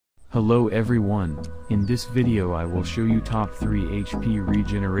Hello everyone, in this video I will show you top 3 HP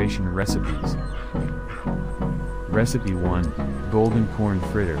regeneration recipes. Recipe 1, Golden Corn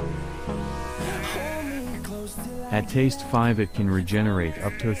Fritter. At taste 5 it can regenerate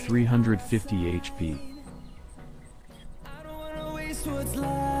up to 350 HP.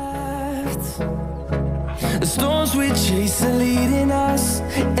 The storms we chase are leading us,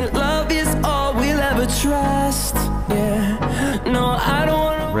 and love is all we'll ever trust. Yeah, no, I don't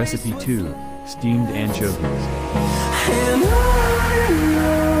wanna. Recipe 2, Steamed Anchovies. And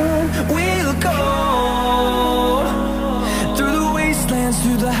on we'll go, through the wastelands,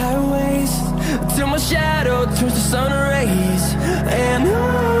 through the highways, till my shadow turns to sun rays. And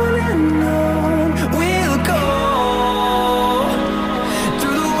on we'll go,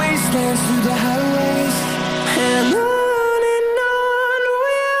 through the wastelands, through the highways, and on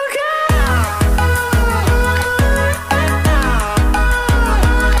we'll go.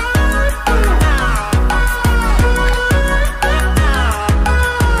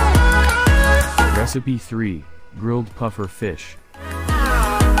 Recipe 3, Grilled Puffer Fish.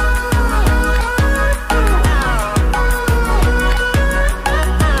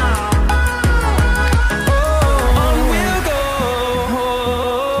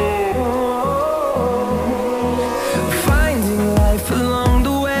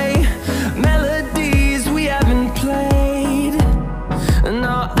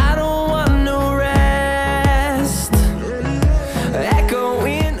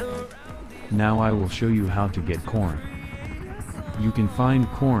 Now I will show you how to get corn. You can find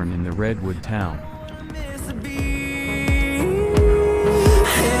corn in the Redwood town. And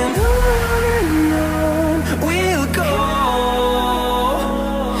on we'll go,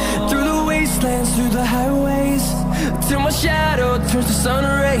 through the wastelands, through the highways, till my shadow turns to sun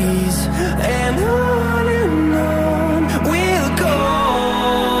rays. And on we'll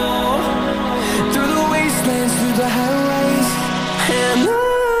go, through the wastelands, through the highways, and on.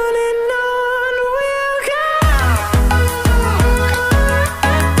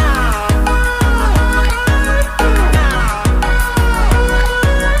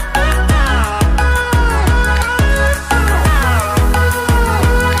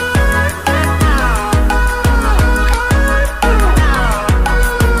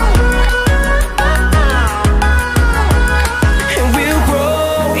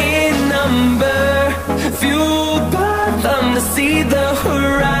 See the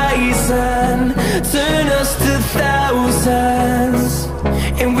horizon, turn us to thousands,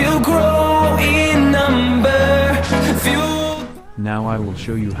 and we'll grow in number. Now I will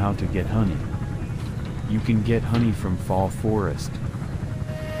show you how to get honey. You can get honey from fall forest.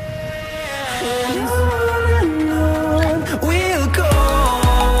 And on we'll go,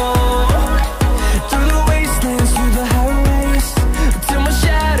 through the wastelands, through the highways, till my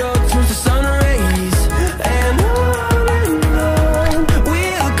shadow turns to sun rays. And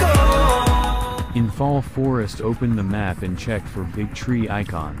in fall forest, open the map and check for big tree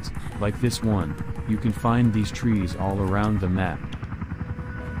icons, like this one. You can find these trees all around the map.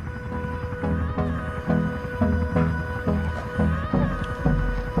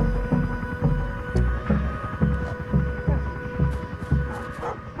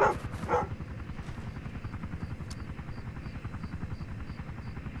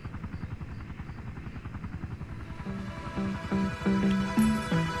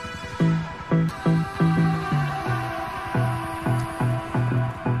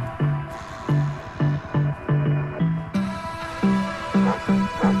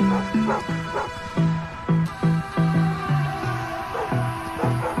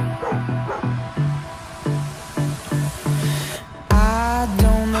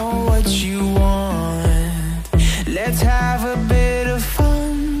 Let's have a bit of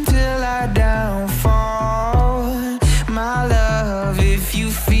fun till I downfall. My love, if you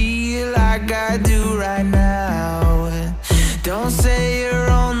feel like I do right now, don't say you're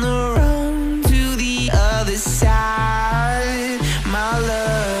on the run to the other side, my love.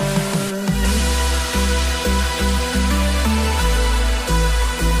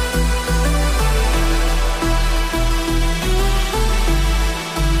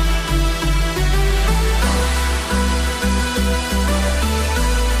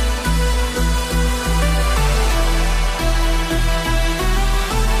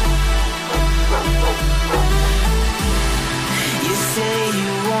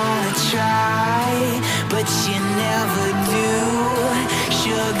 But you never do.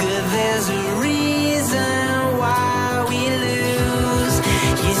 Sugar, there's a reason why we lose.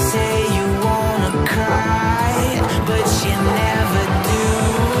 You say you wanna cry, but you never do.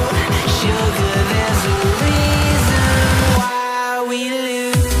 Sugar, there's a reason why we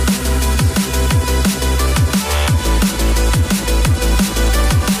lose.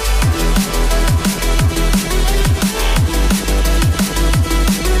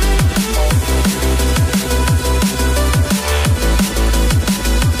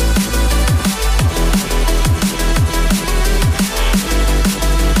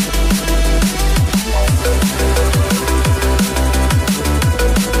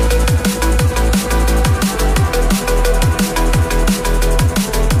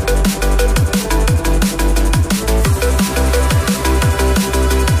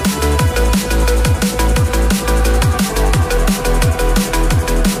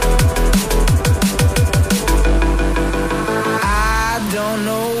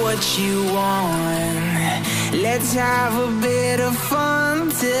 know what you want. Let's have a bit of fun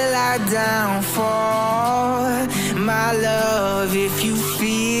till I downfall. My love, if you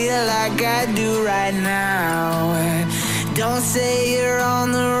feel like I do right now, don't say you're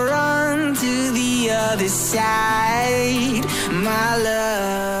on the run to the other side, my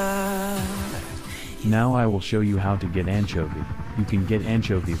love. Now I will show you how to get anchovy. You can get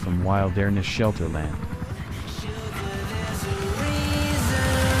anchovy from Wilderness Shelterland.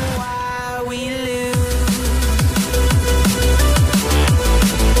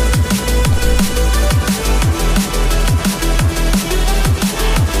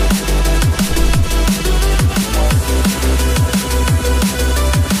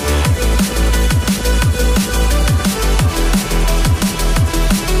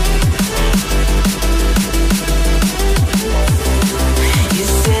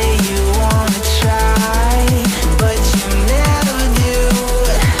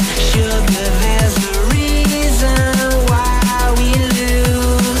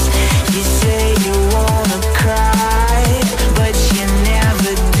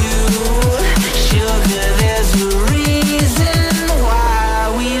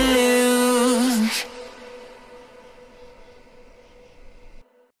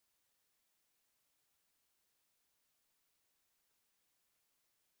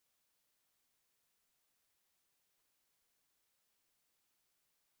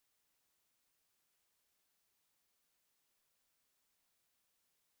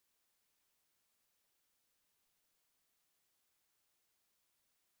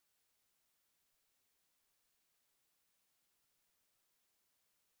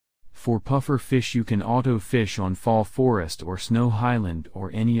 For puffer fish you can auto fish on Fall Forest or Snow Highland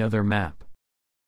or any other map.